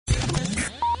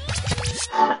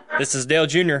This is Dale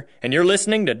Jr., and you're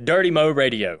listening to Dirty Mo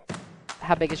Radio.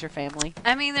 How big is your family?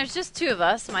 I mean, there's just two of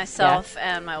us, myself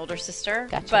and my older sister.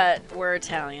 Gotcha. But we're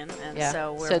Italian, and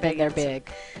so we're then big they're into-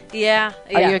 big. Yeah.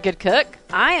 Are you a good cook?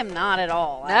 I am not at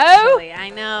all. No? Actually. I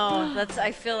know.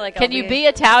 I feel like Can you be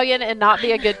Italian and not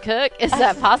be a good cook? Is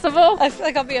that possible? I feel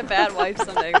like I'll be a bad wife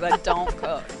someday because I don't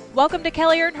cook. Welcome to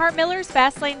Kelly Earnhardt Miller's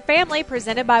Fast Lane Family,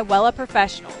 presented by Wella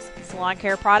Professionals. Salon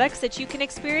care products that you can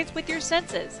experience with your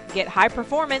senses. Get high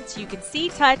performance you can see,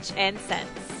 touch, and sense.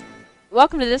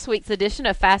 Welcome to this week's edition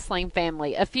of Fast Lane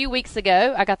Family. A few weeks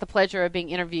ago, I got the pleasure of being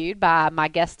interviewed by my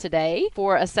guest today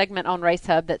for a segment on Race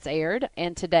Hub that's aired.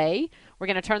 And today, we're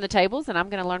going to turn the tables, and I'm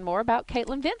going to learn more about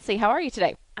Caitlin Vincey. How are you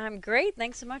today? I'm great.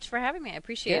 Thanks so much for having me. I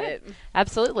appreciate it.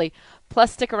 Absolutely.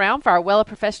 Plus, stick around for our Wella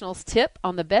Professionals tip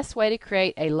on the best way to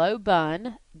create a low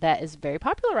bun that is very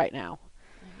popular right now.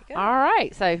 All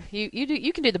right, so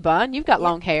you can do the bun. You've got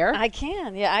long hair. I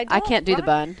can, yeah. I can't do the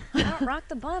bun. I don't rock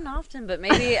the bun often, but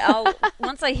maybe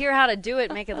once I hear how to do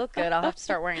it, make it look good, I'll have to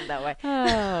start wearing it that way.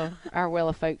 Oh, our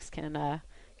Wella folks can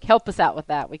help us out with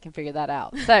that. We can figure that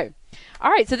out. So,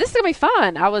 all right, so this is going to be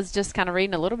fun. I was just kind of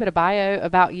reading a little bit of bio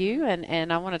about you,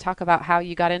 and I want to talk about how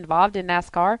you got involved in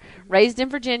NASCAR. Raised in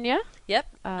Virginia.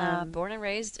 Yep, born and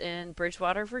raised in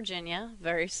Bridgewater, Virginia,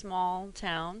 very small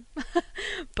town,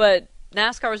 but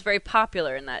NASCAR was very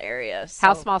popular in that area. So.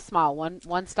 How small? One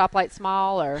stoplight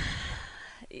small, or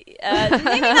maybe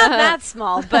not that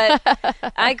small, but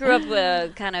I grew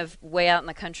up kind of way out in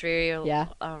the country,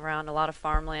 around a lot of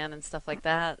farmland and stuff like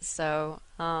that. So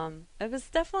it was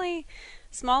definitely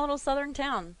a small little southern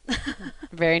town.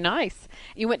 Very nice.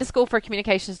 You went to school for a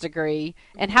communications degree,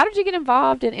 and how did you get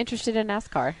involved and interested in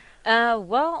NASCAR?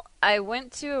 Well, I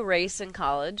went to a race in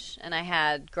college, and I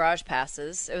had garage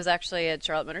passes. It was actually at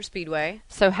Charlotte Motor Speedway.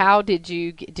 So how did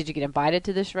you get invited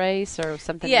to this race, or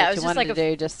something that you wanted to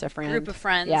do, just a friend? Group of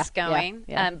friends going.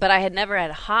 Yeah. But I had never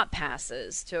had hot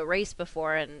passes to a race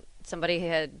before, and somebody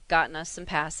had gotten us some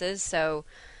passes. So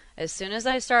as soon as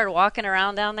I started walking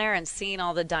around down there and seeing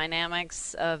all the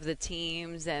dynamics of the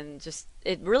teams, and just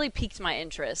it really piqued my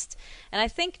interest. And I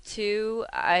think, too,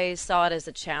 I saw it as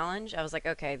a challenge. I was like,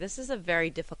 okay, this is a very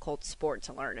difficult sport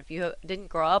to learn if you didn't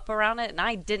grow up around it, and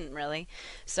I didn't really.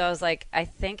 So I was like, I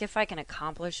think if I can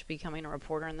accomplish becoming a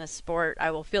reporter in this sport, I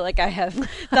will feel like I have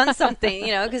done something,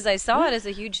 because I saw it as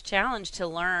a huge challenge to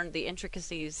learn the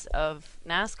intricacies of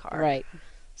NASCAR. Right.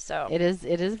 So it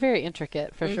is very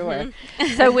intricate for sure.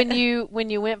 So when you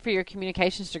went for your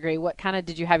communications degree, what kind of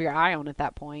did you have your eye on at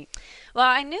that point? Well,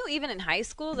 I knew even in high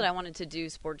school that I wanted to do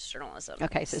sports journalism.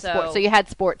 Okay, so sports. So you had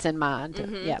sports in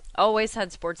mind. Yeah, always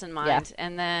had sports in mind.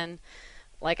 And then,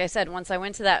 like I said, once I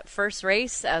went to that first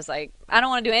race, I was like, I don't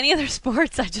want to do any other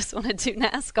sports. I just want to do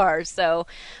NASCAR. So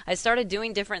I started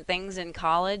doing different things in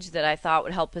college that I thought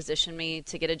would help position me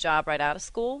to get a job right out of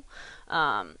school.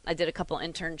 I did a couple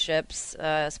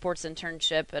internships, sports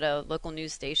internship at a local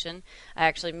news station. I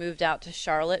actually moved out to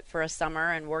Charlotte for a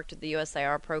summer and worked at the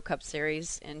USAR Pro Cup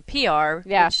Series in PR.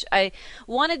 Yeah. Which I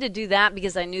wanted to do that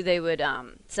because I knew they would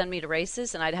send me to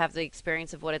races, and I'd have the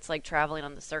experience of what it's like traveling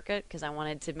on the circuit, because I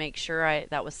wanted to make sure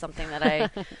that was something that I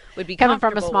would be coming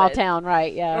from a small with. town,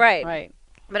 right? Yeah. Right.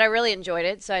 But I really enjoyed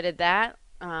it, so I did that.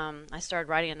 I started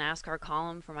writing a NASCAR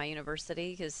column for my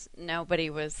university because no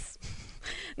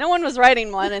one was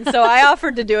writing one, and so I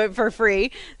offered to do it for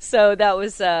free. So that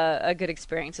was a good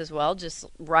experience as well, just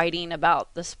writing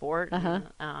about the sport.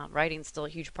 Writing's still a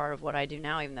huge part of what I do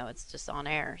now, even though it's just on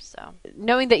air. So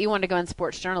knowing that you wanted to go in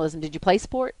sports journalism, did you play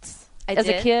sports as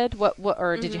a kid? What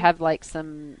or did you have like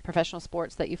some professional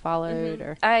sports that you followed?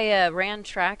 Or I ran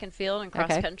track and field and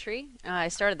cross country. I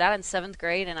started that in 7th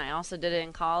grade, and I also did it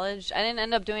in college. I didn't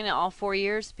end up doing it all 4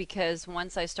 years because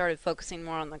once I started focusing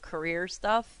more on the career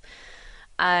stuff,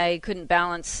 I couldn't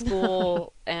balance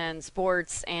school and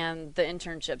sports and the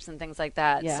internships and things like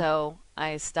that. Yeah. So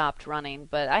I stopped running.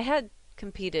 But I had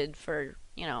competed for,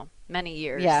 many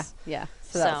years. Yeah.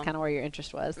 So that's kind of where your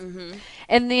interest was.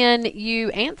 And then you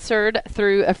answered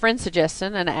through a friend's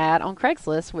suggestion an ad on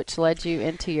Craigslist, which led you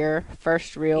into your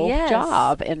first real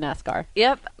job in NASCAR.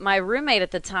 Yep. My roommate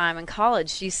at the time in college,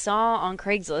 she saw on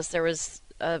Craigslist there was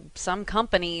some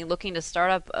company looking to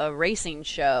start up a racing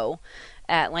show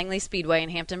at Langley Speedway in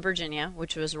Hampton, Virginia,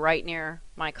 which was right near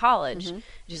my college.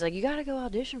 She's like, you got to go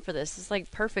audition for this. It's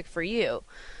like perfect for you.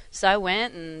 So I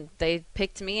went, and they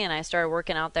picked me, and I started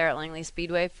working out there at Langley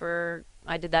Speedway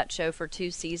I did that show for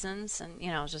 2 seasons, and, it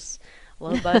was just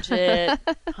low budget,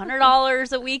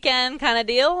 $100 a weekend kind of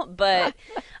deal. But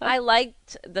I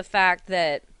liked the fact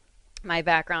that my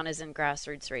background is in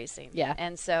grassroots racing. Yeah.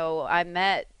 And so I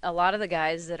met a lot of the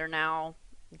guys that are now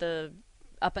the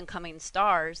up and coming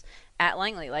stars at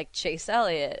Langley, like Chase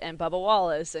Elliott and Bubba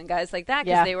Wallace and guys like that,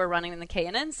 because Yeah. they were running in the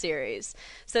K&N series.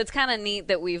 So it's kind of neat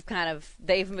that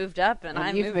they've moved up and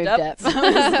I you've moved up. So it's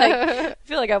I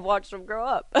feel like I've watched them grow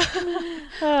up.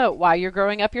 While you're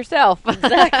growing up yourself.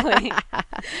 Exactly.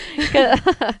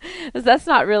 'Cause that's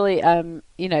not really,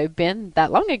 been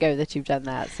that long ago that you've done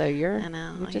that. So you're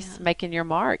just making your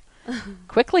mark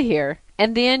quickly here.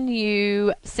 And then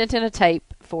you sent in a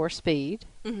tape for Speed.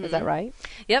 Mm-hmm. Is that right?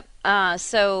 Yep.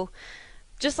 So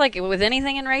just like with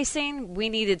anything in racing, we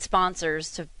needed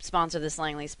sponsors to sponsor this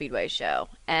Langley Speedway show.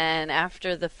 And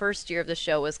after the first year of the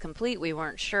show was complete, we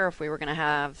weren't sure if we were going to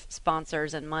have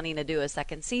sponsors and money to do a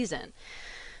second season.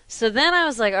 So then I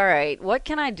was like, all right, what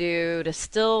can I do to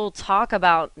still talk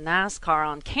about NASCAR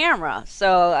on camera?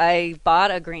 So I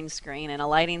bought a green screen and a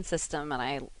lighting system, and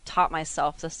I taught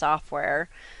myself the software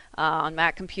on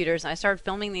Mac computers, and I started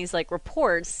filming these like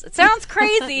reports. It sounds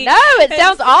crazy. No, it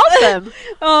sounds awesome.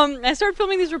 I started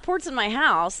filming these reports in my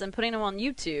house and putting them on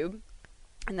YouTube.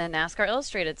 And then NASCAR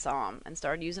Illustrated saw them and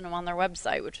started using them on their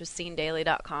website, which was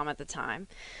SceneDaily.com at the time,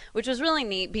 which was really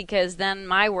neat because then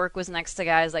my work was next to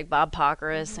guys like Bob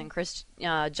Pockrass and Chris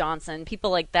Johnson, people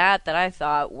like that I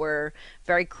thought were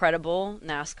very credible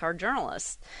NASCAR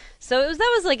journalists. So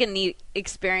that was like a neat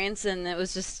experience, and it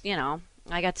was just,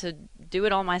 I got to do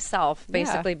it all myself,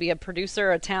 basically be a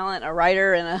producer, a talent, a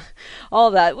writer, and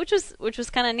all that, which was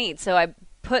kind of neat. So I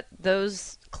put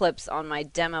those clips on my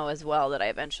demo as well that I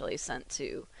eventually sent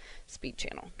to Speed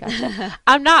Channel. Gotcha.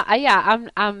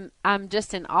 I'm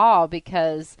just in awe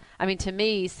because, to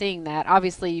me, seeing that,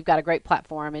 obviously you've got a great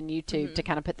platform in YouTube to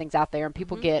kind of put things out there, and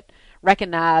people get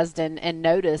recognized and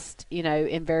noticed,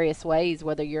 in various ways,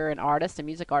 whether you're an artist, a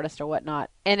music artist or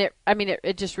whatnot. And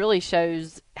it just really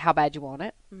shows how bad you want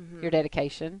it, your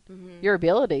dedication, your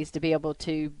abilities to be able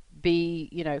to be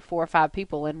 4 or 5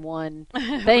 people in one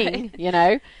thing.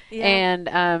 Yeah.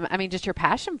 And just your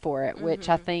passion for it, which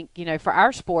I think for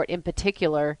our sport in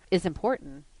particular is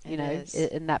important,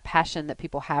 and that passion that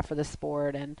people have for the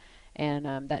sport and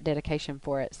that dedication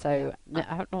for it. So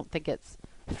I don't think it's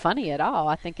funny at all.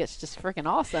 I think it's just freaking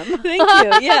awesome. Thank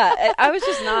you. Yeah, I was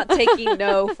just not taking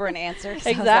no for an answer.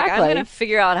 Exactly. I'm going to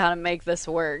figure out how to make this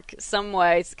work some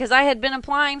ways, because I had been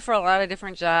applying for a lot of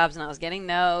different jobs and I was getting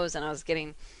no's and I was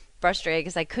getting frustrated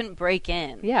because I couldn't break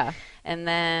in. Yeah. And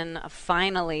then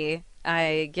finally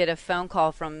I get a phone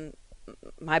call from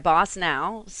my boss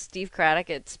now, Steve Craddock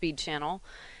at Speed Channel.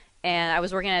 And I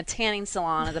was working at a tanning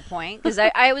salon at the point because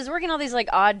I was working all these like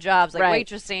odd jobs, like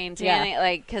waitressing, tanning,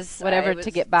 like because whatever to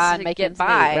get by and make it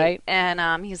by, right?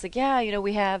 And he's like, yeah,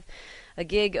 we have a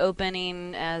gig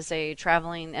opening as a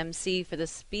traveling MC for the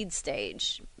Speed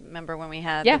Stage. Remember when we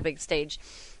had the big stage?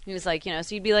 He was like,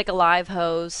 so you'd be like a live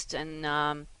host, and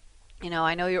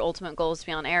I know your ultimate goal is to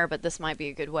be on air, but this might be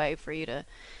a good way for you to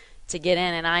get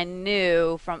in. And I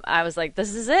knew I was like,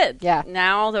 this is it. Yeah.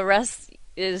 Now the rest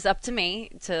is up to me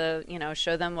to,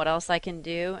 show them what else I can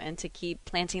do and to keep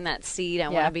planting that seed. I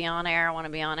want to be on air. I want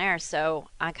to be on air. So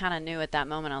I kind of knew at that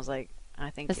moment, I was like, I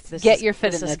think get your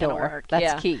foot in the door.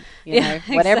 That's key.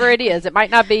 Whatever it is, it might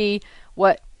not be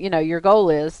what your goal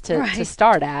is to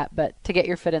start at, but to get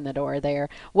your foot in the door there.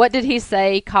 What did he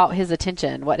say caught his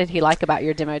attention? What did he like about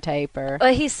your demo tape, or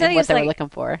he said what they were looking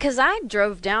for? Because I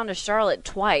drove down to Charlotte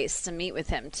twice to meet with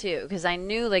him too, because I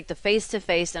knew like the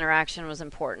face-to-face interaction was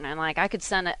important, and like I could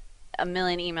send a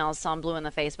million emails till I'm blue in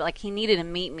the face, but like he needed to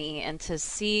meet me and to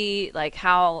see like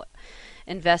how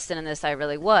invested in this I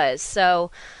really was. So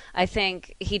I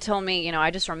think he told me,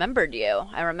 I just remembered you.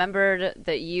 I remembered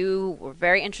that you were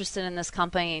very interested in this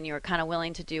company and you were kind of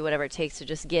willing to do whatever it takes to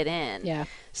just get in. Yeah.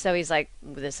 So he's like,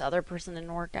 this other person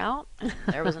didn't work out.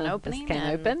 There was an opening. This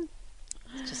came open.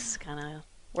 It just kind of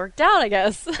worked out, I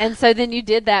guess. And so then you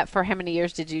did that for how many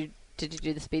years did you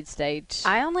do the Speed Stage?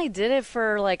 I only did it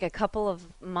for like a couple of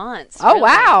months. Oh, really,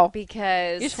 wow.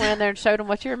 Because you just went in there and showed them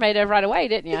what you were made of right away,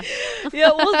 didn't you?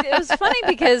 Yeah, well, it was funny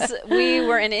because we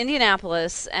were in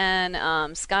Indianapolis, and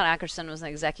Scott Ackerson was an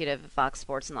executive at Fox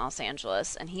Sports in Los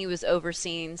Angeles, and he was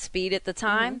overseeing Speed at the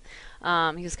time.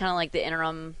 He was kind of like the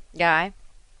interim guy,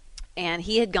 and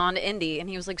he had gone to Indy, and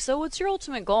he was like, so what's your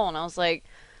ultimate goal? And I was like,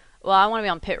 well, I want to be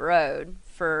on pit road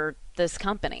for this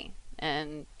company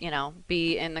and,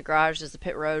 be in the garage as a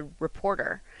pit road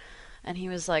reporter. And he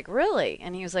was like, really?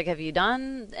 And he was like, have you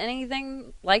done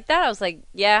anything like that? I was like,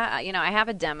 yeah, I have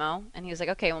a demo. And he was like,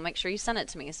 okay, well, make sure you send it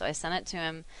to me. So I sent it to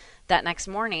him that next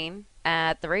morning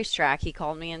at the racetrack. He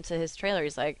called me into his trailer.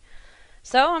 He's like,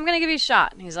 so I'm going to give you a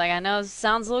shot. And he's like, I know it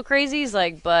sounds a little crazy. He's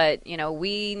like, but,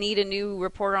 we need a new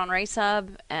reporter on Race Hub,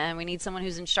 and we need someone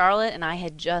who's in Charlotte. And I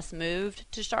had just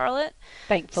moved to Charlotte.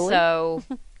 Thankfully. So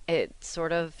it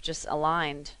sort of just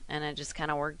aligned, and it just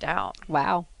kind of worked out.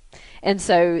 Wow. And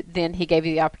so then he gave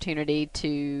you the opportunity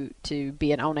to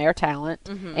be an on-air talent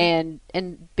and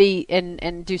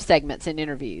do segments and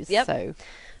interviews. Yep. So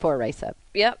for Race Hub.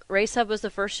 Yep, Race Hub was the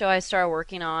first show I started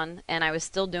working on, and I was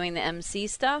still doing the MC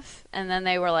stuff. And then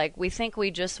they were like, "We think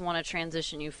we just want to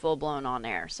transition you full blown on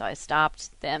air." So I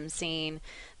stopped the MCing.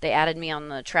 They added me on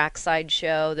the trackside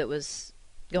show that was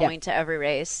going to every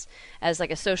race as like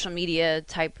a social media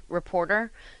type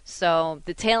reporter. So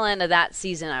the tail end of that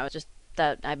season,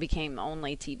 I became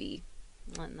only TV,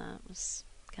 and that was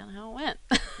kind of how it went.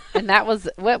 And that was,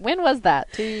 when was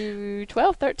that?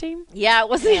 2012, 13? Yeah, it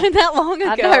wasn't even that long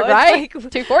ago. I know, right? It's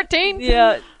like, 2014?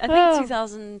 yeah, I think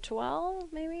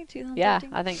 2012, maybe 2013. Yeah,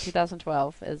 I think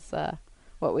 2012 is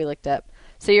what we looked up.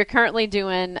 So you're currently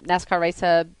doing NASCAR Race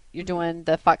Hub. You're doing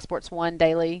the Fox Sports 1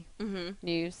 daily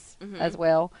news as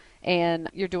well. And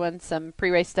you're doing some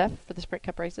pre-race stuff for the Sprint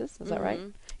Cup races. Is that right?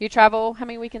 You travel, how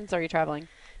many weekends are you traveling?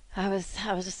 I was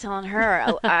just telling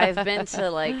her I've been to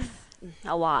like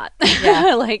a lot.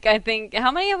 Yeah. Like I think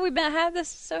how many have we had this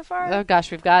so far? Oh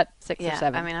gosh, we've got 6 or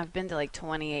 7. I mean, I've been to like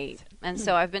 28, and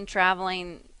so I've been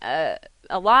traveling. A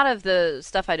lot of the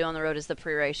stuff I do on the road is the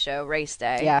pre-race show, race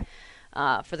day.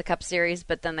 Yeah. For the Cup Series,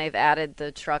 but then they've added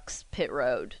the trucks pit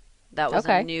road. That was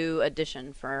a new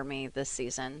addition for me this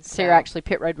season. So you're actually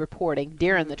pit road reporting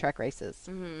during the truck races.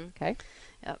 Okay.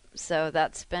 Yep. So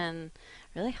that's been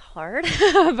really hard,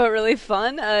 but really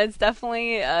fun. It's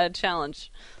definitely a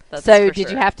challenge. So did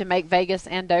you have to make Vegas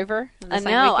and Dover?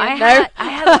 No, I had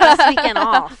last weekend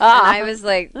off, and I was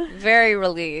like very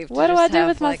relieved. What do I do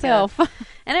with myself?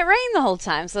 And it rained the whole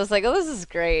time, so I was like, "Oh, this is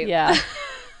great." Yeah.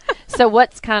 So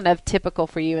what's kind of typical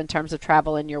for you in terms of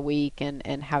travel in your week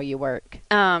and how you work?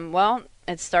 Well,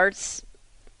 it starts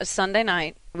a Sunday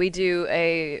night. We do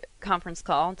a conference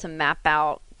call to map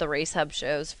out the Race Hub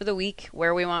shows for the week,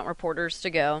 where we want reporters to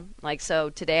go. Like, so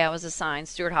today I was assigned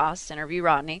Stuart Haas to interview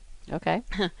Rodney. Okay.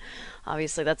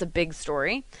 Obviously, that's a big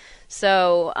story.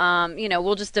 So,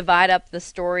 we'll just divide up the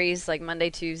stories like Monday,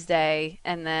 Tuesday,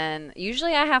 and then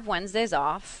usually I have Wednesdays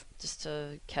off just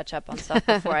to catch up on stuff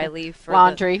before I leave for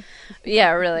laundry.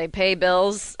 Really, pay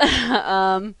bills.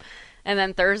 And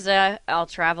then Thursday, I'll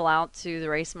travel out to the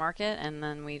race market, and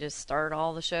then we just start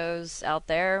all the shows out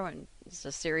there. And it's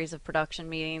a series of production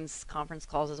meetings, conference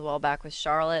calls as well back with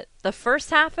Charlotte. The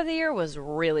first half of the year was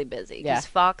really busy because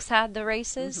Fox had the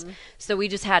races, so we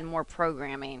just had more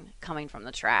programming coming from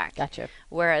the track. Gotcha.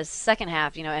 Whereas second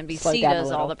half, NBC does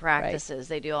all the practices,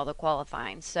 they do all the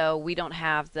qualifying, so we don't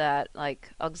have that like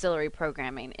auxiliary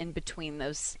programming in between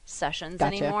those sessions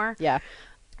anymore. Yeah.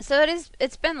 So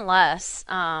it's been less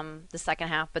the second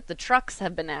half, but the trucks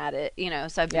have been at it,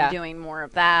 so I've been doing more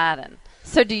of that. And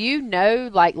so do you know,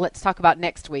 like, let's talk about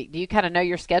next week. Do you kind of know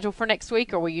your schedule for next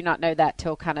week, or will you not know that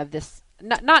till kind of this,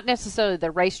 not necessarily the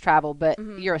race travel, but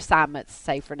your assignments,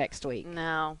 say, for next week?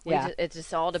 No. It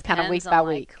just all depends kind of week on, by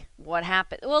week. What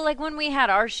happened. Well, like when we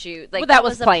had our shoot, like that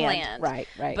was planned. Right.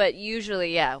 But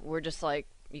usually, we're just like,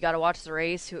 you got to watch the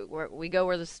race. We go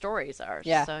where the stories are.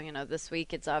 Yeah. So, this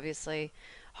week it's obviously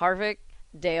Harvick,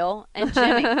 Dale, and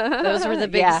Jimmy. Those were the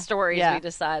big stories we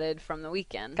decided from the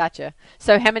weekend. Gotcha.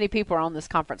 So how many people are on this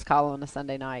conference call on a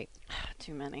Sunday night?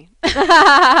 Too many.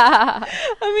 I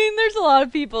mean, there's a lot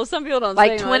of people. Some people don't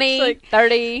like say 20, much. Like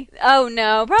 30? Oh,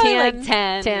 no. Probably 10, like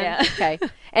 10. 10. Yeah. Okay.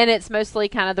 And it's mostly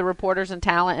kind of the reporters and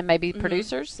talent and maybe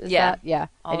producers? Is that? Yeah.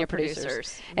 All and your the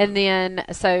producers. And then,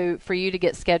 so for you to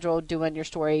get scheduled doing your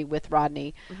story with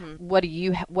Rodney,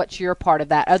 what's your part of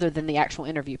that other than the actual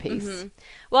interview piece?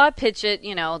 Well, I pitch it,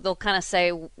 they'll kind of say,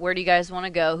 where do you guys want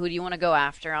to go? Who do you want to go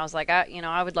after? I was like,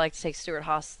 I would like to take Stuart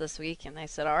Haas this week. And they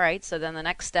said, all right. So then the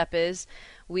next step is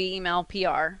we email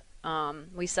PR.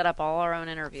 We set up all our own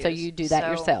interviews. So you do that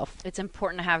yourself. It's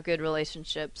important to have good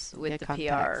relationships with the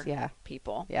contacts, PR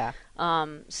people. Yeah.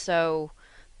 So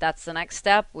that's the next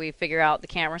step. We figure out the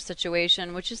camera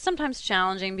situation, which is sometimes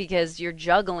challenging because you're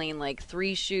juggling like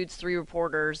 3 shoots, 3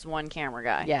 reporters, 1 camera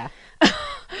guy. Yeah.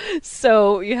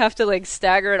 So you have to like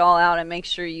stagger it all out and make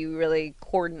sure you really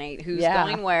coordinate who's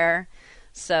going where.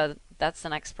 So that's the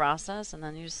next process, and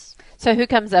then you just... So who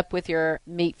comes up with your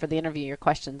meat for the interview, your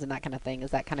questions and that kind of thing? Is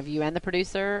that kind of you and the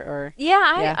producer, or?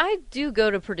 I do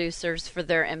go to producers for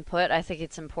their input. I think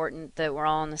it's important that we're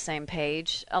all on the same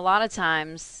page. A lot of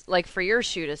times, like for your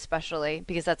shoot especially,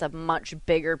 because that's a much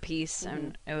bigger piece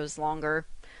and it was longer.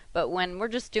 But when we're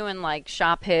just doing like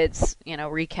shop hits,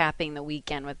 recapping the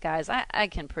weekend with guys, I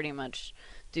can pretty much...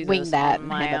 wing that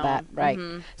and handle that, right?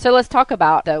 So let's talk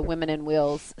about the Women in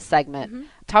Wheels segment.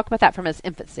 talk about that from its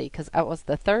infancy, because that was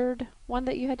the third one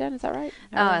that you had done. Is that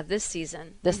right? This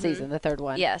season. This season, the third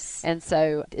one. Yes. And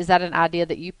so, is that an idea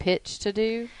that you pitched to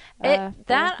do?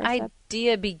 That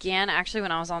idea began actually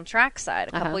when I was on Trackside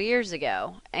a couple years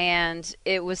ago, and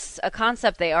it was a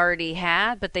concept they already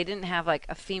had, but they didn't have like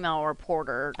a female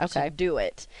reporter to do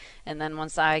it. And then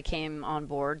once I came on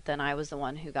board, then I was the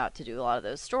one who got to do a lot of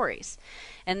those stories.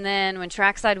 And then when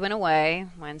Trackside went away,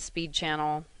 when Speed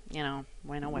Channel,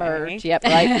 went away. Merged, yep,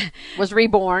 right. was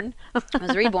reborn.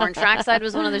 Trackside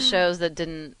was one of the shows that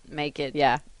didn't make it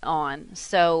on.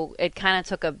 So it kind of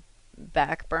took a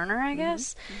back burner, I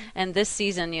guess. Mm-hmm. And this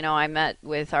season, I met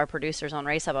with our producers on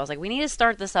Race Hub. I was like, we need to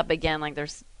start this up again. Like,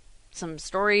 there's some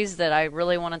stories that I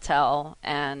really want to tell,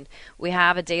 and we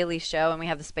have a daily show, and we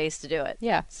have the space to do it.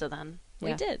 Yeah. So then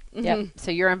we did. Yeah.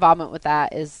 So your involvement with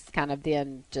that is kind of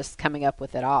then just coming up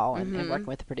with it all and working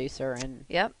with the producer. And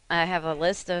Yep. I have a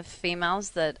list of females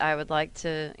that I would like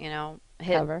to,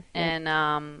 hit. Cover.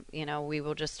 And, we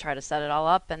will just try to set it all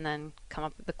up and then come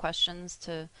up with the questions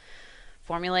to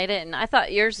formulate it. And I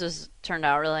thought yours turned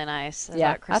out really nice.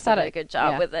 I thought did a good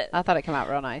job with it. I thought it came out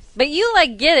real nice. But you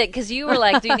get it, because you were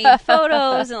like, do you need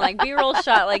photos and B-roll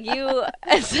shot?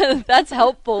 So that's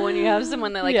helpful when you have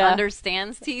someone that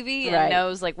understands TV and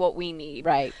knows what we need.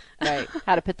 Right.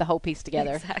 How to put the whole piece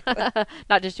together. Exactly.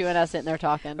 Not just you and us sitting there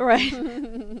talking. Right.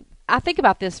 I think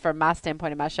about this from my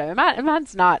standpoint in my show. And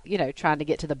mine's not, trying to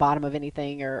get to the bottom of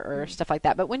anything or stuff like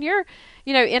that. But when you're,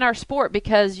 in our sport,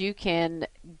 because you can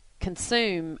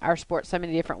consume our sport so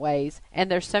many different ways, and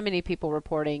there's so many people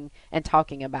reporting and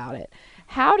talking about it,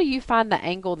 how do you find the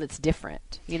angle that's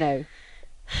different?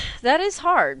 That is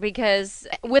hard, because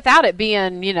without it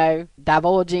being,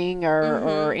 divulging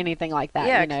or anything like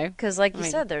that, because you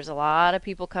said, there's a lot of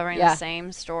people covering the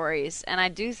same stories, and I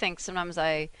do think sometimes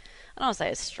I don't want to say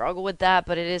I struggle with that,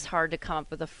 but it is hard to come up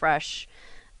with a fresh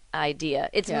idea.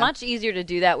 It's much easier to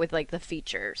do that with the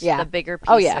features, the bigger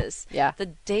pieces.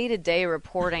 The day-to-day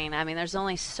reporting, there's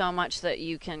only so much that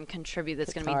you can contribute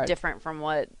that's going to be different from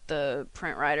what the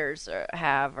print writers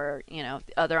have, or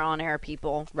other on-air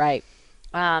people. Right.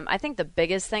 I think the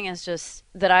biggest thing is just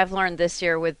that I've learned this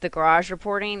year with the garage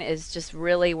reporting is just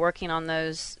really working on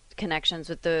those connections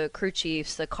with the crew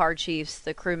chiefs, the car chiefs,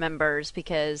 the crew members,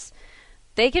 because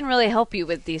they can really help you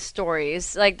with these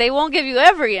stories. They won't give you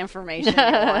every information you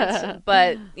want,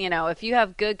 but, if you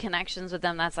have good connections with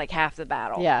them, that's half the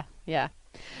battle. Yeah.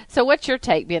 So what's your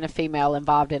take, being a female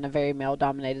involved in a very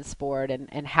male-dominated sport,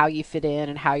 and how you fit in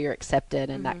and how you're accepted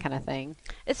and that kind of thing?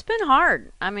 It's been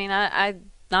hard. I'm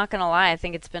not going to lie. I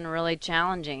think it's been really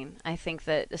challenging. I think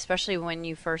that especially when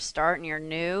you first start and you're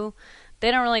new,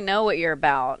 they don't really know what you're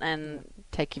about, and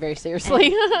take you very seriously.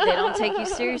 They don't take you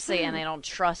seriously, and they don't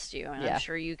trust you. And I'm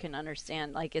sure you can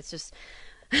understand. It's just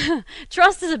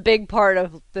trust is a big part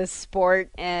of this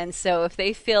sport, and so if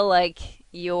they feel like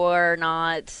you're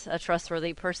not a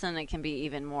trustworthy person, it can be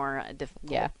even more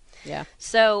difficult. Yeah.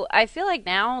 So I feel like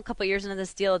now, a couple years into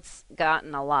this deal, it's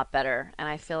gotten a lot better, and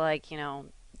I feel like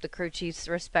the crew chiefs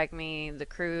respect me. The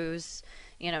crews,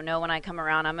 know when I come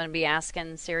around, I'm going to be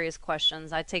asking serious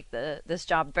questions. I take this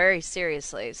job very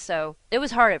seriously. So it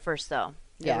was hard at first, though.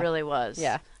 It really was.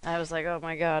 Yeah. I was like, oh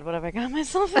my God, what have I got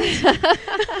myself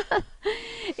into?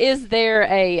 Is there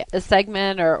a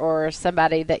segment or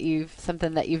something that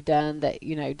you've done that,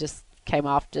 just came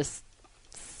off just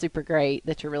super great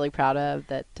that you're really proud of?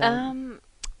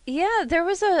 Yeah, there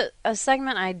was a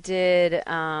segment I did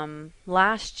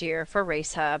last year for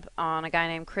Race Hub on a guy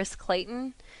named Chris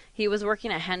Clayton. He was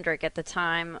working at Hendrick at the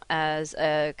time as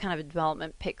a kind of a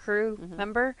development pit crew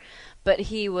member, but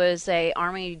he was a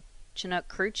Army Chinook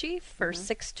crew chief for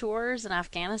 6 tours in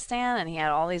Afghanistan, and he had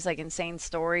all these insane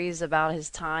stories about his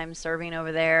time serving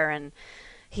over there, and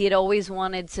he had always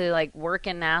wanted to work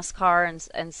in NASCAR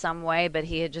in some way, but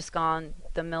he had just gone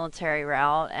the military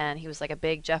route, and he was a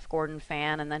big Jeff Gordon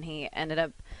fan. And then he ended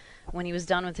up, when he was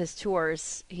done with his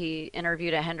tours, he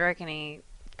interviewed at Hendrick, and he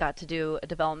got to do a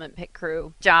development pit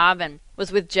crew job and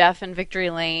was with Jeff in Victory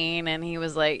Lane. And he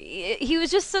was he was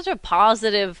just such a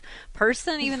positive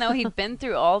person, even though he'd been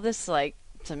through all this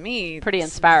to me, pretty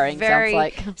inspiring, very sounds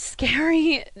like.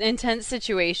 Scary, intense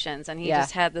situations, and he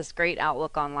just had this great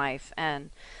outlook on life, and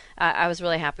I was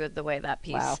really happy with the way that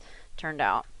piece turned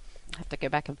out. I have to go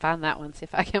back and find that one, see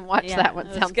if I can watch that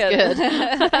one. Sounds good.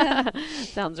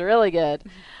 Sounds really good.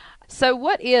 So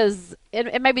what is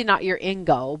it maybe not your end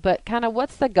goal, but kind of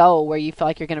what's the goal where you feel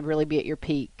like you're going to really be at your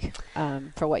peak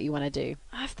for what you want to do?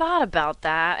 I've thought about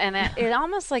that, and it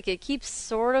almost like it keeps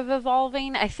sort of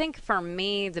evolving. I think for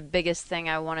me, the biggest thing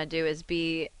I want to do is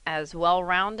be as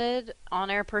well-rounded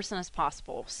on-air person as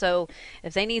possible. So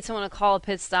if they need someone to call a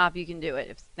pit stop, you can do it.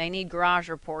 If they need garage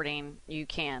reporting, you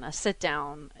can. A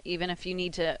sit-down, even if you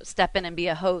need to step in and be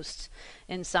a host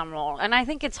in some role. And I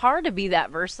think it's hard to be that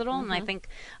versatile, and I think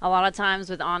a lot of times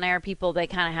with on-air people, they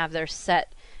kind of have their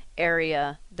set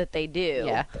area that they do.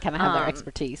 Yeah, they kind of have their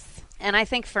expertise. And I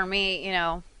think for me,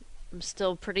 I'm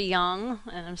still pretty young,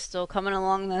 and I'm still coming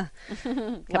along the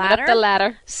Coming ladder. up the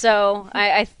ladder. So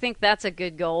I think that's a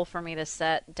good goal for me to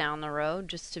set down the road,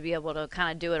 just to be able to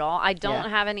kind of do it all. I don't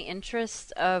have any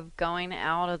interest of going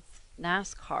out of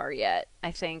NASCAR yet.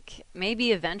 I think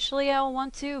maybe eventually I'll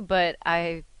want to, but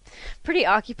I'm pretty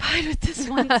occupied with this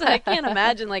one, so I can't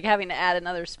imagine like having to add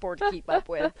another sport to keep up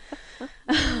with.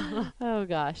 Oh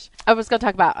gosh, I was going to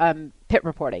talk about pit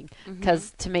reporting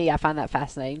because to me I find that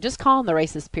fascinating. Just calling the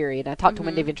races, period. I talked to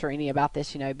Wendy Venturini about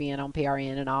this, being on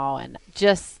PRN and all, and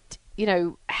just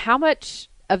how much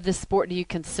of the sport do you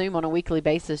consume on a weekly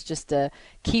basis just to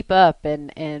keep up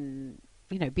and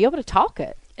be able to talk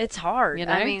it? It's hard.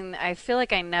 I mean, I feel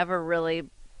like I never really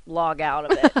log out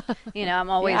of it. I'm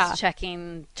always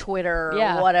checking Twitter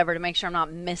or whatever to make sure I'm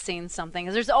not missing something,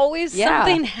 because there's always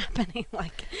something happening.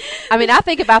 I mean, I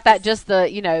think about that just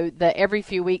the every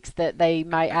few weeks that they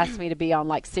might ask me to be on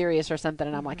like Sirius or something,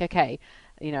 and I'm like, okay,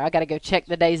 I got to go check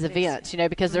the day's events,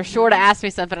 because they're sure to ask me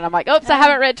something, and I'm like, oops, I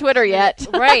haven't read Twitter yet.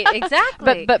 Right,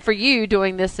 exactly. But for you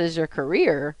doing this as your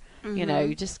career,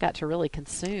 you just got to really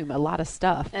consume a lot of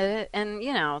stuff.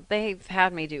 And they've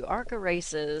had me do ARCA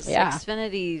races, Yeah.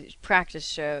 Xfinity practice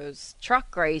shows,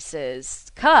 truck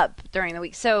races, Cup during the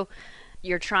week. So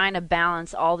you're trying to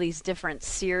balance all these different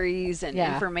series and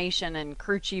information and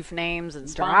crew chief names and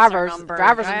sponsor numbers,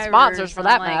 drivers and sponsors for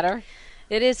that like, matter.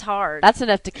 It is hard. That's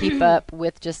enough to keep up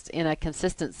with just in a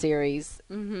consistent series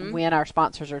when our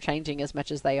sponsors are changing as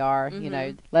much as they are,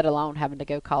 let alone having to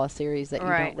go call a series that you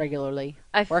don't regularly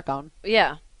work on.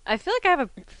 Yeah. I feel like I have a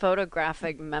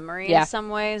photographic memory Yeah. in some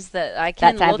ways that I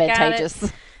can That's look advantageous. at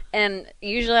it. And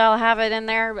usually I'll have it in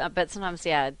there, but sometimes,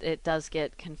 it does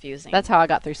get confusing. That's how I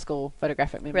got through school,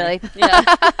 photographic memory. Really?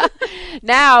 Yeah.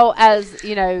 Now, as,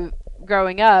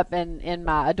 growing up and in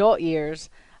my adult years,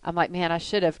 I'm like, man, I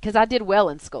should have, because I did well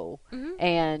in school.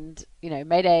 And,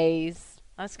 made A's.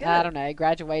 That's good. I don't know,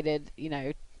 graduated,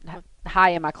 high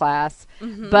in my class.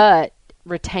 But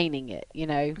retaining it,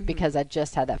 because I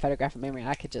just had that photographic memory.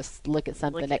 I could just look at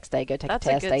something the next day, go take a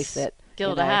test, ace it.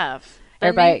 Skill to have.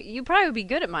 Everybody, you probably would be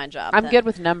good at my job. I'm good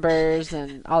with numbers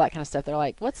and all that kind of stuff. They're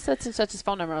like, what's such and such's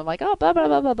phone number? I'm like, oh, blah, blah,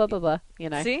 blah, blah, blah, blah,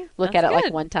 blah. See? Look That's at it like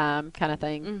good. one time kind of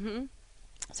thing.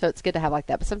 So it's good to have like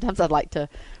that. But sometimes I'd like to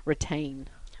retain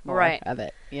more of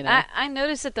it, I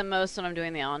notice it the most when I'm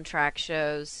doing the on-track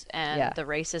shows and the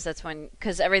races. That's when,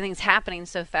 because everything's happening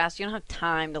so fast, you don't have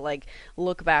time to like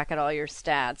look back at all your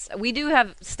stats. We do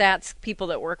have stats people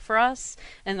that work for us,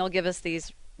 and they'll give us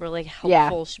these really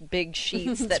helpful big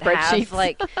sheets that have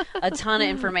like a ton of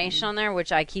information on there,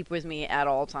 which I keep with me at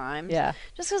all times. Yeah.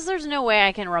 Just because there's no way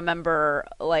I can remember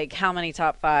like how many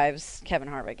top fives Kevin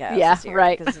Harvick has. Yeah, this year,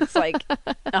 right. Because it's like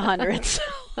 100.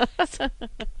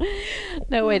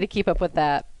 No way to keep up with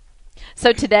that.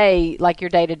 So today, like your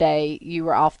day to day, you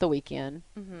were off the weekend,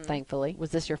 thankfully.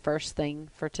 Was this your first thing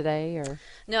for today, or?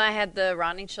 No, I had the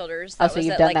Rodney Childers. So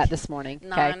you've done that this morning.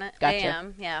 9 okay, gotcha.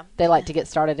 a.m. Yeah. They like to get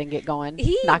started and get going,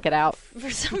 knock it out. For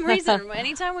some reason,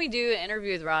 anytime we do an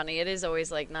interview with Rodney, it is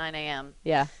always like 9 a.m.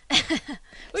 Yeah.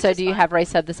 So do you have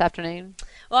race hub this afternoon?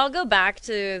 Well, I'll go back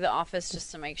to the office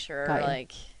just to make sure, Got you.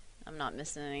 like, I'm not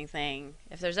missing anything.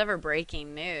 If there's ever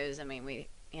breaking news, I mean,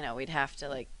 we'd have to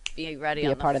like be ready on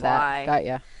Be a part the of that. fly. Got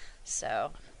ya.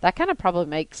 So That kind of probably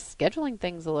makes scheduling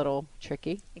things a little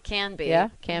tricky. it can be. Yeah,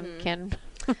 can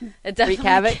It wreak definitely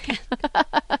havoc.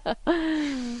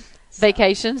 can.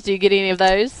 Vacations, do you get any of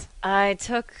those? I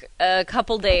took a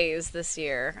couple days this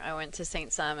year. I went to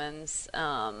St. Simon's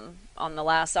on the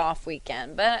last off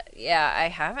weekend, but yeah, I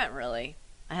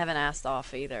haven't asked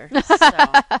off either. So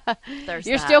there's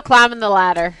You're that. still climbing the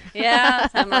ladder. Yeah,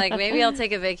 I'm like, maybe I'll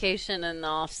take a vacation in the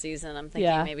off season. I'm thinking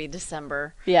Yeah. maybe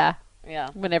December. Yeah, Yeah.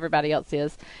 when everybody else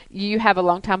is. You have a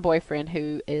longtime boyfriend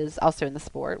who is also in the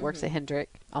sport, works at Hendrick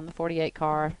on the 48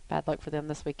 car. Bad luck for them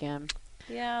this weekend.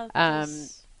 Yeah.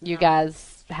 You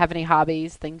guys have any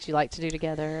hobbies, things you like to do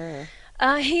together?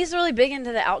 Or? He's really big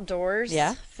into the outdoors.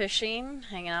 Yeah. Fishing,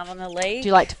 hanging out on the lake. Do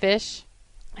you like to fish?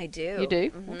 I do. You do?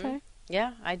 Mhm. Okay.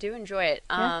 Yeah, I do enjoy it.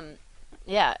 Yeah.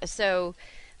 Yeah, so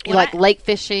You like lake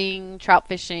fishing, trout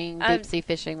fishing, deep sea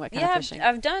fishing? What kind of fishing?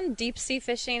 I've done deep sea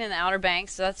fishing in the Outer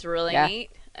Banks, so that's really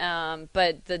neat.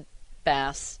 But the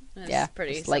bass is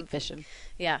pretty just lake fishing.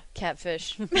 Yeah,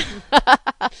 catfish.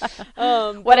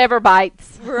 Whatever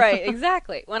bites. Right,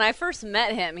 exactly. When I first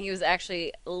met him, he was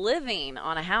actually living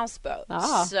on a houseboat.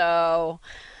 Ah. So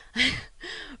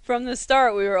from the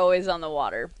start, we were always on the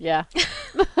water. Yeah.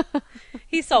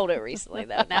 He sold it recently,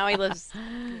 though. Now he lives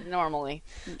normally.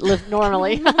 Live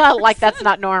normally. Like that's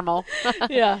not normal.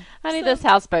 Yeah. I need this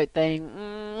houseboat thing.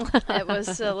 It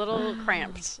was a little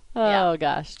cramped. Oh,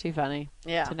 gosh. Too funny.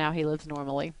 Yeah. So now he lives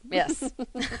normally. Yes.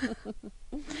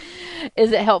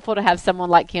 Is it helpful to have someone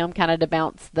like him kind of to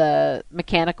bounce the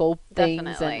mechanical things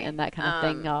Definitely. and that kind of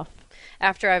thing off?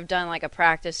 After I've done like a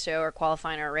practice show or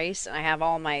qualifying or a race, and I have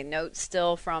all my notes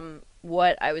still from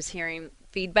what I was hearing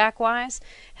feedback wise,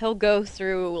 he'll go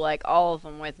through like all of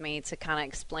them with me to kind of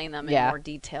explain them in more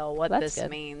detail, what That's this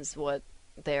good. means, what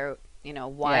they're,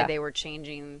 why they were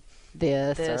changing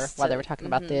This or why they were talking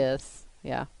about Mhm. this.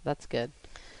 Yeah, that's good.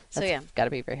 So, That's yeah. got to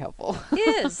be very helpful.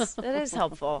 It is. It is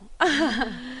helpful.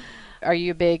 Are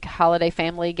you a big holiday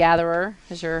family gatherer?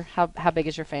 How big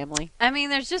is your family? I mean,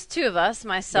 there's just two of us,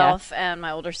 myself and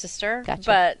my older sister. Gotcha.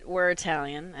 But we're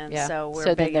Italian, and Yeah. so we're so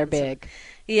big then they're into- big.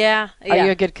 Yeah. Are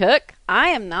you a good cook? I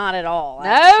am not at all. No?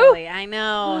 Actually. I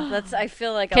know. I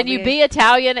feel like Can you be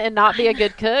Italian and not be a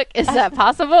good cook? Is that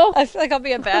possible? I feel like I'll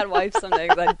be a bad wife someday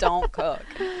because I don't cook.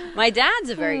 My dad's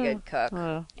a very good cook,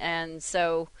 Oh. and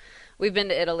so we've been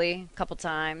to Italy a couple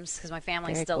times because my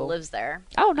family Very still cool. lives there.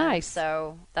 Oh, And nice.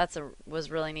 so was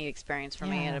a really neat experience for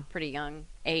me Yeah. at a pretty young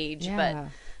age. Yeah. But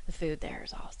the food there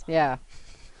is awesome. Yeah.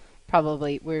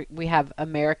 Probably we have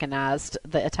Americanized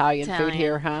the Italian food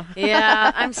here, huh?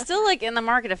 Yeah, I'm still like in the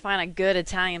market to find a good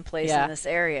Italian place Yeah. in this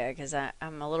area because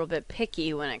I'm a little bit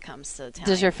picky when it comes to Italian.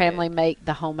 Does your family food. make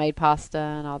the homemade pasta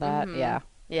and all that? Mhm. Yeah.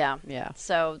 Yeah. Yeah.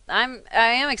 So I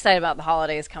am excited about the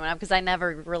holidays coming up because I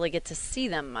never really get to see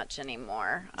them much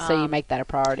anymore. So you make that a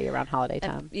priority around holiday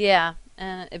time. Yeah,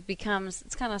 and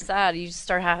it's kind of sad. You just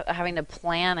start having to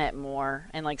plan it more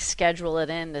and like schedule it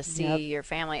in to see Yep. your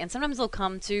family. And sometimes they'll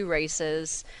come to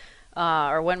races,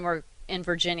 or when we're in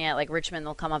Virginia, at, like Richmond,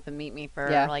 they'll come up and meet me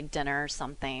for Yeah. like dinner or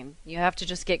something. You have to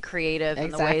just get creative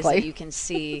in the ways Exactly. that you can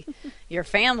see your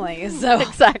family. So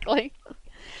Exactly.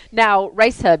 Now,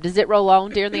 Race Hub, does it roll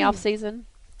on during the off season?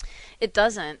 it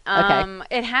doesn't. Okay.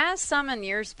 It has some in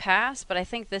years past, but I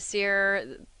think this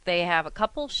year they have a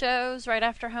couple shows right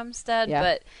after Homestead. Yeah.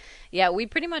 But yeah, we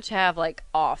pretty much have like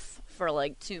off for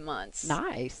like 2 months.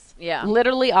 Nice. Yeah.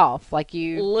 Literally off, like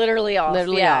you. Literally off.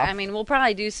 Literally yeah. off. I mean, we'll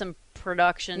probably do some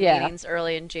production Yeah. meetings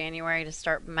early in January to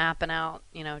start mapping out,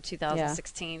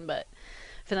 2016. But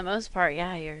for the most part,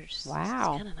 yeah, you're just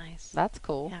Wow. kind of nice. That's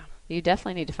cool. Yeah. You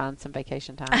definitely need to find some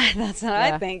vacation time. That's what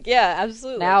Yeah. I think. Yeah,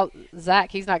 absolutely. Now,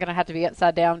 Zach, he's not going to have to be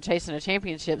upside down chasing a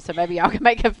championship, so maybe y'all can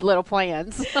make up little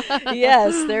plans.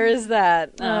 yes, there is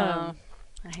that.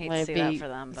 I hate to It'd see that be for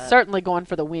them, but certainly going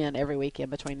for the win every weekend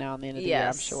between now and the end of the year, I'm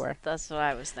yes, sure. that's what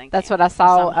I was thinking. That's what I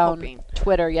saw So I'm on hoping.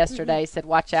 Twitter yesterday. Said,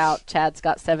 watch out, Chad's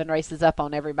got 7 races up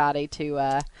on everybody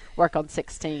to work on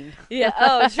 16. Yeah.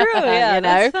 Oh, true. Yeah. You know?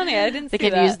 That's funny. I didn't They see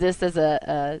can that. use this as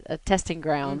a testing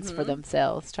grounds for Mhm.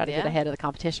 themselves, try to get Yeah. ahead of the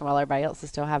competition while everybody else is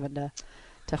still having to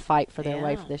fight for their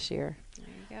way Yeah. for this year. There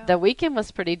you go. The weekend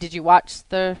was pretty. Did you watch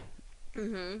the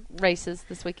Mm-hmm. races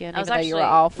this weekend, I was even though actually you were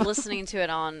off? listening to it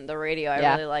on the radio. I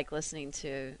Yeah. really like listening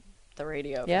to the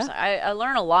radio. Yeah. I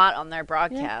learn a lot on their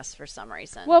broadcasts for some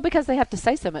reason. Well, because they have to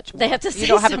say so much more. they have to you say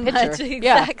don't have so a picture. much.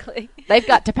 Yeah. Exactly. They've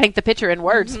got to paint the picture in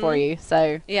words for you.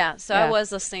 So Yeah. So Yeah. I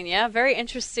was listening. Yeah. Very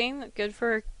interesting. Good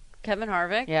for Kevin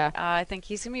Harvick. Yeah. I think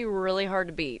he's gonna be really hard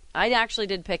to beat. I actually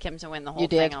did pick him to win the whole You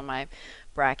did? thing on my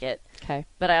bracket, okay,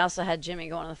 but I also had Jimmy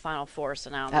going to the final four. So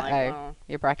now I'm like, oh,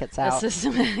 your bracket's out. this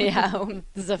is this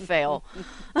is a fail.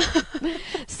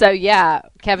 So yeah,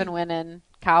 Kevin winning,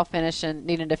 Kyle finishing,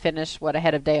 needing to finish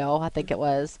ahead of Dale, I think it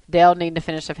was. Dale needing to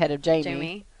finish ahead of Jamie.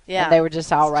 Jamie. Yeah. And they were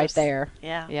just all It's right just- there.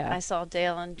 Yeah. Yeah. I saw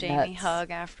Dale and Jamie Nuts.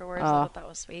 hug afterwards. Oh. I thought that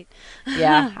was sweet.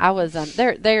 Yeah, I was.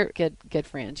 They're good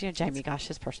friends. Jamie, gosh,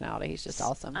 his personality, he's just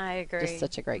awesome. I agree. Just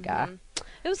such a great guy. Mhm.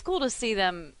 It was cool to see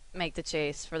them make the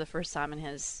chase for the first time in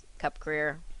his Cup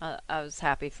career. I was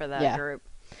happy for that Yeah. group.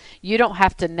 You don't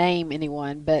have to name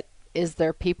anyone, but is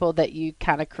there people that you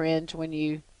kind of cringe when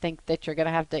you think that you're going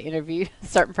to have to interview a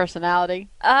certain personality?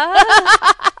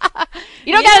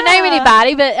 You don't got to name Yeah.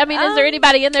 anybody, but I mean, is there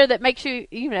anybody in there that makes you,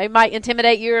 might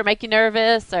intimidate you or make you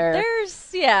nervous, or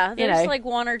There's know, like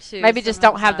one or two. maybe just some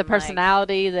don't of have the them, like,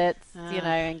 personality that's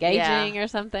engaging yeah. or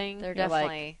something? There You're like,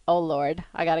 definitely, oh Lord,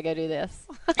 I got to go do this.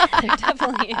 there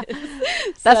definitely is.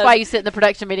 That's So, why you sit in the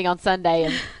production meeting on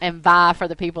Sunday and vie for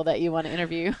the people that you want to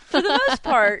interview. for the most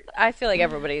part, I feel like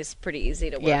everybody's pretty easy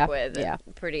to work Yeah, with. yeah.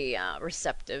 And pretty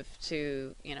receptive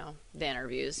to the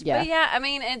interviews. Yeah. But yeah, I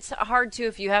mean, it's hard too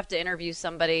if you have to interview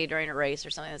somebody during a race or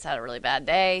something that's had a really bad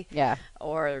day, Yeah.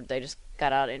 or they just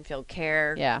got out of infield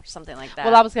care, Yeah. or something like that.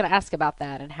 Well, I was going to ask about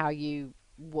that and how you,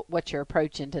 what your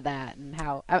approach into that, and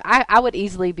how I would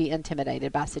easily be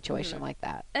intimidated by a situation like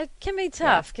that. It can be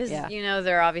tough because yeah.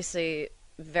 they're obviously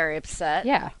very upset.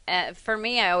 Yeah. For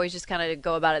me, I always just kind of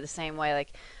go about it the same way, like,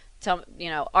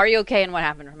 are you okay and what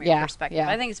happened from your Yeah, perspective? yeah.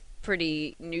 I think it's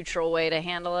pretty neutral way to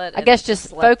handle it. I and guess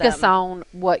just let focus them- on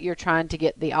what you're trying to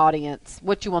get the audience,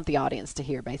 what you want the audience to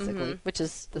hear, basically, which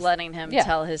is letting him yeah.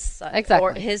 tell his side, Exactly.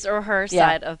 or his or her Yeah.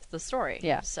 side of the story.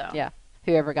 Yeah. So Yeah.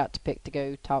 Whoever got to pick to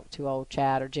go talk to old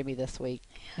Chad or Jimmy this week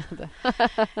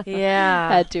yeah.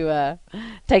 had to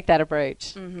take that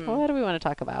approach. Mhm. Well, what do we want to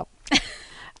talk about?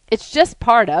 It's just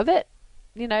part of it,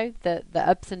 the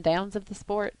ups and downs of the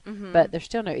sport, but there's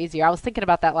still no easier. I was thinking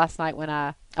about that last night when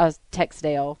I was text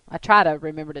Dale. I try to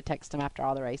remember to text him after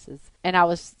all the races, and I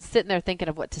was sitting there thinking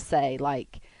of what to say.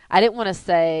 Like, I didn't want to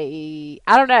say,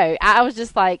 I don't know. I was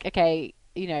just like, okay,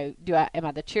 am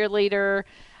I the cheerleader?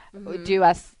 Do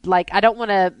I, I don't want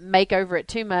to make over it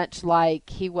too much, like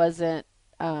he wasn't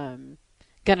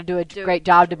going to do a great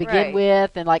job to begin right.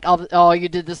 with, and like, oh, you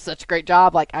did this such a great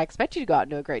job. Like, I expect you to go out and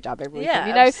do a great job every weekend,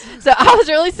 Yeah, So I was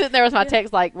really sitting there with my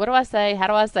text, like, what do I say? How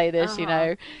do I say this?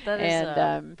 That is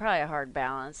And probably a hard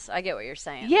balance. I get what you're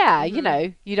saying. yeah, you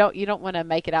don't want to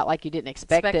make it out like you didn't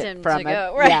expect Expect it him from to him.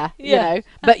 go, right. Yeah, Yeah.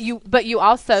 but you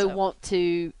also So- want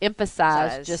to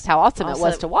emphasize Size. just how awesome it Also-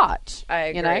 was to watch. I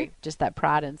agree. Just that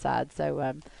pride inside.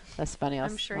 So that's funny.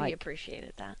 I'm sure he like,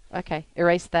 appreciated that. okay,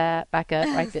 erase that, back up,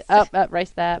 right there, up,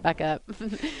 erase that, back up.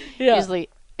 Yeah. Usually,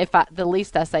 the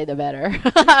least I say, the better.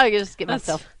 I just get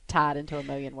myself tied into a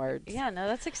million words. Yeah, no,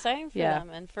 that's exciting for Yeah. them.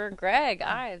 And for Greg,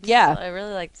 I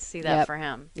really like to see that Yep. for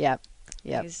him. Yep.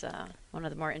 He's one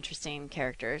of the more interesting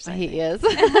characters. I He think.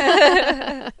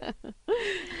 is.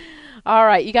 All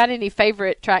right, you got any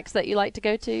favorite tracks that you like to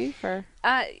go to for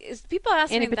People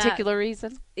ask any me particular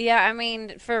reason? that. Yeah, I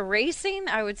mean, for racing,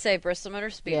 I would say Bristol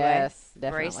Motor Speedway. Yes,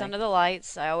 definitely. Race Under the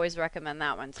Lights. I always recommend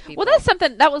that one to people. Well, that's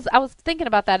something I was thinking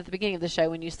about that at the beginning of the show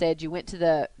when you said you went to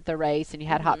the race and you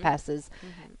had hot passes.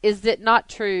 Is it not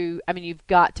true? I mean, you've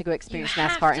got to go experience You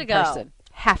have NASCAR to in go. person.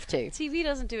 Have to. TV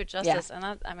doesn't do it justice, and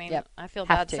Yep. I feel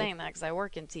Have bad to. saying that because I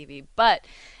work in TV. But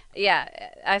yeah,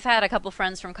 I've had a couple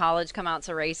friends from college come out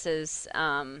to races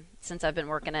since I've been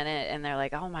working in it, and they're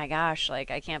like, "Oh my gosh,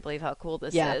 like I can't believe how cool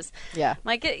this Yeah. is." Yeah.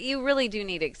 Like you really do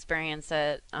need to experience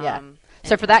it. Yeah.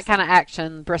 So for that kind of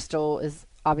action, Bristol is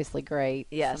obviously great.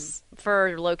 yes,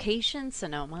 for location,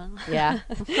 Sonoma. Yeah.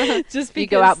 Just You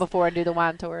go out before and do the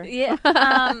wine tour. Yeah,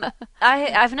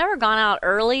 I've never gone out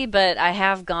early, but I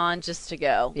have gone just to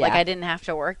go. Yeah. Like I didn't have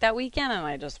to work that weekend, and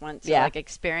I just went to like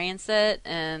experience it,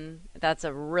 and that's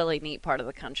a really neat part of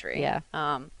the country. Yeah.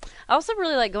 I also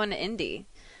really like going to Indy.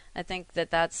 I think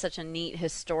that's such a neat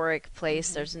historic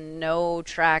place. There's no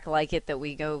track like it that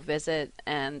we go visit,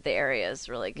 and the area is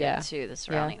really good too. The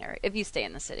surrounding area, if you stay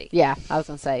in the city. Yeah, I was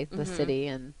gonna say the city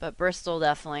and But Bristol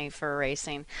definitely for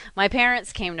racing. My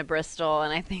parents came to Bristol,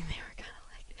 and I think they were kind of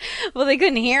like, well, they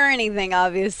couldn't hear anything,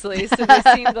 obviously, so they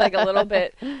seemed like a little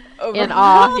bit in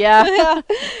awe. Yeah.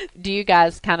 Do you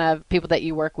guys kind of people that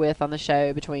you work with on the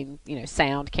show between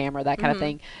sound, camera, that kind of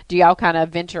thing? Do y'all kind of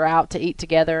venture out to eat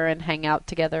together and hang out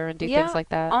together and do things like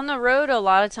that? On the road, a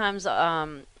lot of times,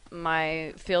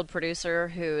 my field producer,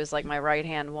 who is like my right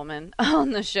hand woman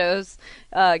on the shows,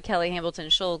 Kelly Hamilton,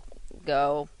 she'll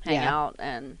go hang out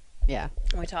and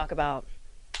we talk about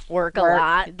work a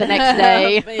lot the next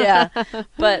day. Yeah,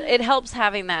 but it helps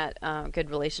having that good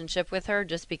relationship with her,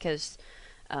 just because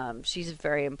she's a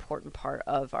very important part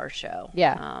of our show.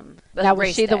 Yeah. But Now, was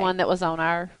race she the day. one that was on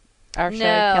our show,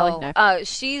 No, Kelly? No.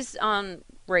 she's on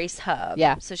Race Hub.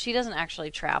 Yeah. So she doesn't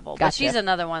actually travel. But Gotcha. she's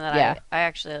another one that Yeah. I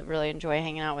actually really enjoy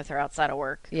hanging out with her outside of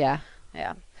work. Yeah.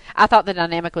 Yeah. I thought the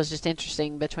dynamic was just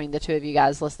interesting between the two of you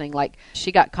guys listening. Like,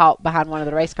 she got caught behind one of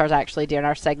the race cars actually during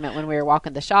our segment when we were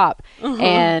walking the shop,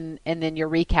 and then your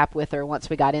recap with her once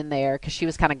we got in there, because she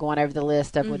was kind of going over the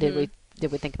list of, well, did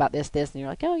we think about this, and you're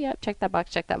like, oh yeah, check that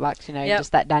box, Yep.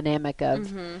 just that dynamic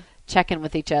of checking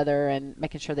with each other and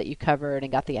making sure that you covered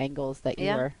and got the angles that you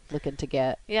were looking to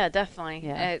get. Yeah, definitely.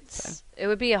 Yeah, It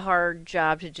would be a hard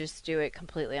job to just do it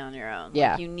completely on your own.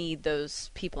 Yeah. Like, you need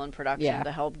those people in production Yeah.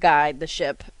 to help guide the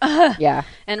ship. Yeah.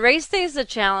 And Race Days are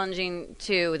challenging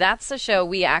too. That's the show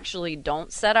we actually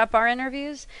don't set up our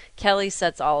interviews. Kelly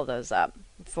sets all of those up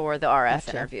for the RF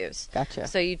interviews. Gotcha.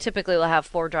 So you typically will have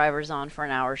 4 drivers on for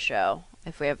an hour show.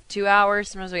 If we have 2 hours,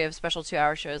 sometimes we have special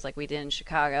 2-hour shows like we did in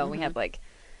Chicago. We have like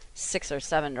 6 or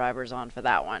 7 drivers on for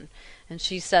that one. And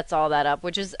she sets all that up,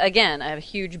 which is, again, a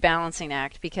huge balancing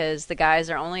act because the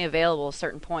guys are only available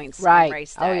certain points on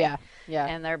race day. Oh, yeah. Yeah.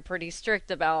 And they're pretty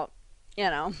strict about,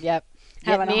 having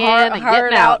Getting a in and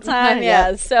hard getting out out. time.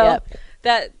 Yep. So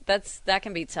that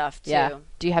can be tough, too. Yeah.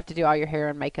 Do you have to do all your hair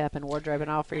and makeup and wardrobe and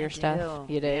all for your stuff?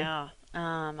 You do? Yeah.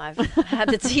 I've had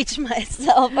to teach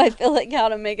myself, I feel like, how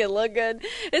to make it look good.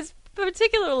 It's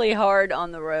particularly hard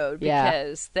on the road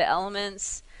because the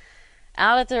elements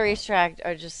out at the racetrack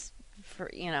are just,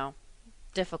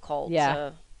 difficult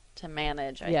to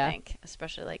manage, I think,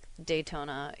 especially like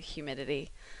Daytona humidity.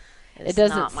 It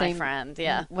doesn't not my seem, friend.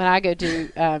 Yeah. When I go do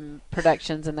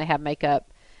productions and they have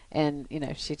makeup and,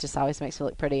 she just always makes me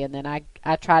look pretty. And then I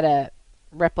try to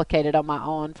replicate it on my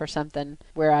own for something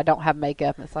where I don't have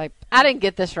makeup. And it's like, I didn't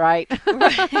get this right. Right.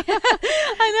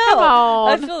 I know. Come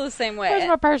on. I feel the same way. Where's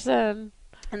my person?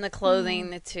 And the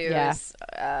clothing, too, is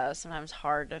sometimes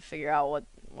hard to figure out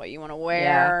what you want to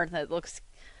wear that looks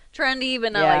trendy,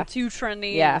 but not like too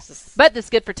trendy. Yeah. But it's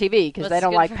good for TV because they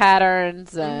don't like for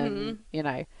patterns and,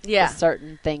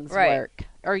 certain things work.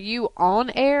 Are you on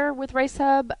air with Race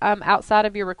Hub outside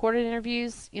of your recorded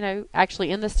interviews, actually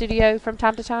in the studio from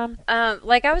time to time?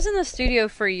 Like I was in the studio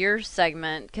for your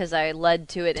segment because I led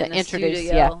to it in the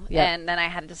studio. And then I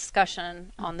had a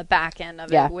discussion on the back end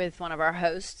of it with one of our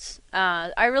hosts.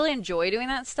 I really enjoy doing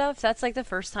that stuff. That's like the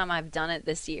first time I've done it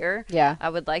this year. Yeah. I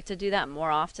would like to do that more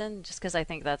often just because I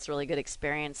think that's a really good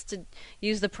experience to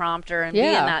use the prompter and be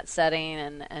in that setting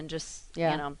and just,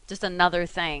 just another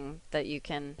thing that you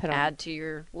can add to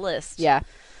your list. Yeah.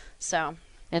 So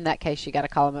in that case, you got to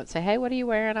call them up and say, "Hey, what are you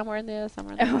wearing? I'm wearing this. I'm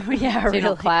wearing that." Oh, yeah, so really. You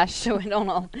don't clash. So we don't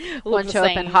all one show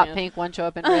up in hot pink, one show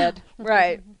up in red.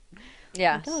 Right.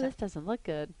 Yeah. Like, this doesn't look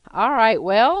good. All right.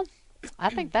 Well, I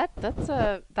think that's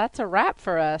a wrap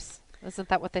for us. Isn't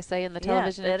that what they say in the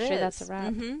television industry? That's a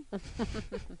wrap.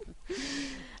 Mm-hmm.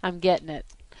 I'm getting it.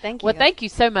 Thank you. Well, thank you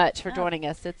so much for joining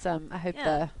us. It's I hope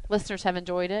the listeners have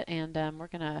enjoyed it, and we're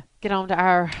gonna get on to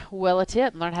our Wella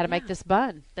tip and learn how to make this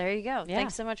bun. There you go. Yeah.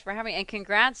 Thanks so much for having me, and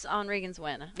congrats on Regan's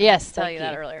win. Yes, tell you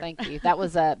that earlier. Thank you. That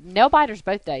was nail biters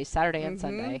both days, Saturday and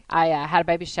Sunday. I had a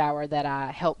baby shower that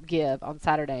I helped give on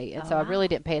Saturday, and so I really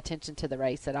didn't pay attention to the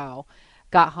race at all.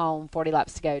 Got home, 40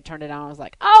 laps to go, turned it on. I was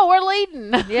like, oh, we're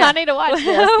leading. Yeah. I need to watch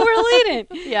this. We're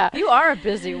leading. Yeah. You are a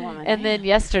busy woman. And then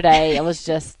yesterday, it was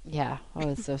just, it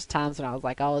was those times when I was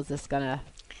like, oh, is this going to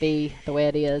be the way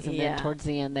it is? And then towards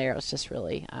the end there, it was just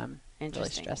really, really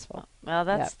stressful. Well,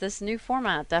 that's this new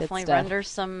format definitely renders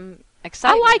some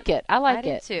excitement. I like it. I like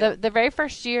it. Too. The very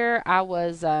first year, I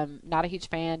was not a huge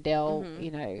fan. Dale,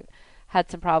 had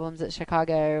some problems at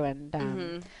Chicago,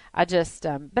 and I just,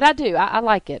 but I do. I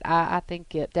like it. I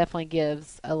think it definitely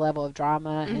gives a level of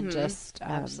drama and just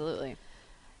absolutely,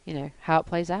 how it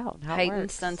plays out, and how heightened it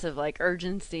works. sense of like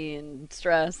urgency and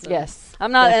stress. And yes,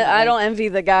 I'm not. Definitely. I don't envy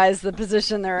the guys the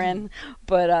position they're in,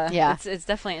 but it's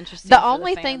definitely interesting. The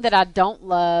only thing that I don't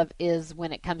love is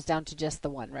when it comes down to just the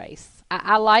one race.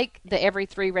 I like the every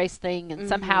 3 race thing, and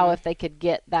somehow if they could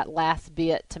get that last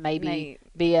bit to maybe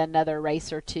be another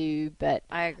race or 2, but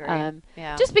I agree.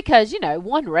 Just because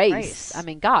one race. I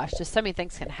mean, gosh, just so many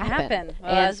things can happen,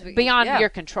 well, and beyond your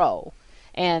control,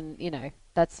 and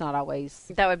that's not always.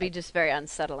 That would be just very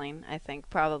unsettling, I think,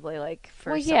 probably, like,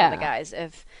 for some of the guys.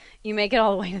 If you make it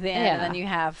all the way to the end and then you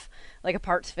have, like, a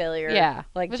parts failure. Yeah.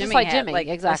 Like Jimmy like had, Jimmy, like,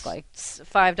 exactly.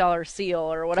 $5 seal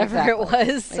or whatever it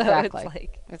was. So exactly. It's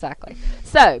like... Exactly.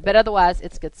 So, but otherwise,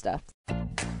 it's good stuff.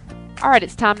 All right,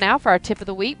 it's time now for our tip of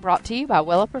the week, brought to you by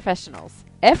Wella Professionals.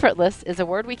 Effortless is a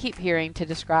word we keep hearing to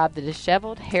describe the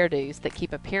disheveled hairdos that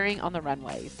keep appearing on the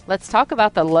runways. Let's talk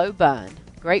about the low bun.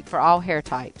 Great for all hair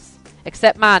types.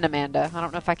 Except mine, Amanda. I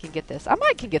don't know if I can get this. I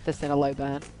might can get this in a low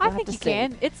bun. I think you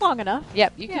can. It's long enough.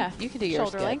 Yep, you can do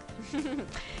yours. Shoulder length.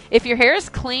 If your hair is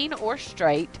clean or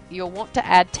straight, you'll want to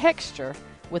add texture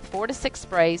with 4 to 6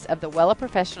 sprays of the Wella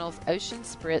Professionals Ocean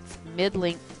Spritz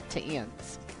mid-length to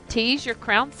ends. Tease your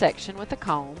crown section with a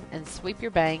comb and sweep your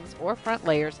bangs or front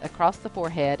layers across the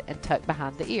forehead and tuck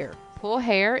behind the ear. Pull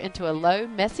hair into a low,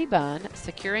 messy bun,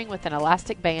 securing with an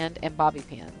elastic band and bobby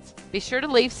pins. Be sure to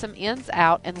leave some ends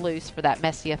out and loose for that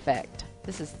messy effect.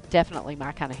 This is definitely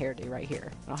my kind of hairdo right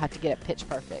here. I don't have to get it pitch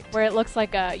perfect. Where it looks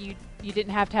like you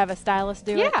didn't have to have a stylist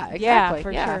do it. Yeah, exactly. Yeah,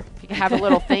 for sure. You can have a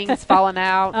little things falling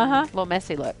out, Uh-huh. a little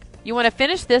messy look. You want to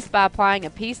finish this by applying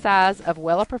a pea size of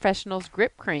Wella Professional's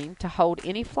Grip Cream to hold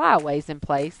any flyaways in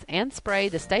place and spray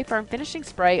the Stay Firm finishing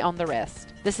spray on the rest.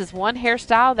 This is one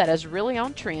hairstyle that is really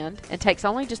on trend and takes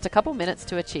only just a couple minutes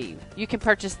to achieve. You can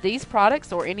purchase these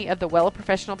products or any of the Wella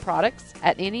Professional products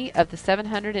at any of the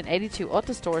 782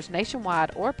 Ulta stores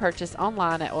nationwide or purchase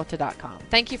online at Ulta.com.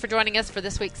 Thank you for joining us for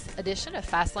this week's edition of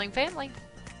Fastlane Family.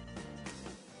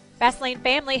 Fastlane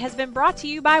Family has been brought to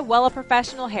you by Wella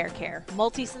Professional Hair Care,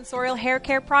 multi-sensorial hair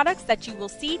care products that you will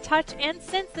see, touch, and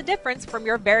sense the difference from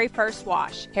your very first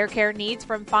wash. Hair care needs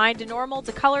from fine to normal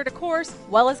to color to coarse,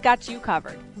 Wella's got you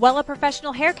covered. Wella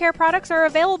Professional Hair Care products are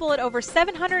available at over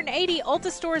 780 Ulta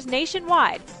stores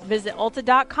nationwide. Visit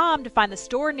Ulta.com to find the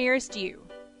store nearest you.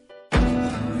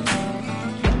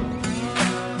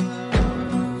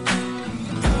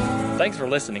 Thanks for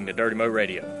listening to Dirty Mo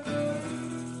Radio.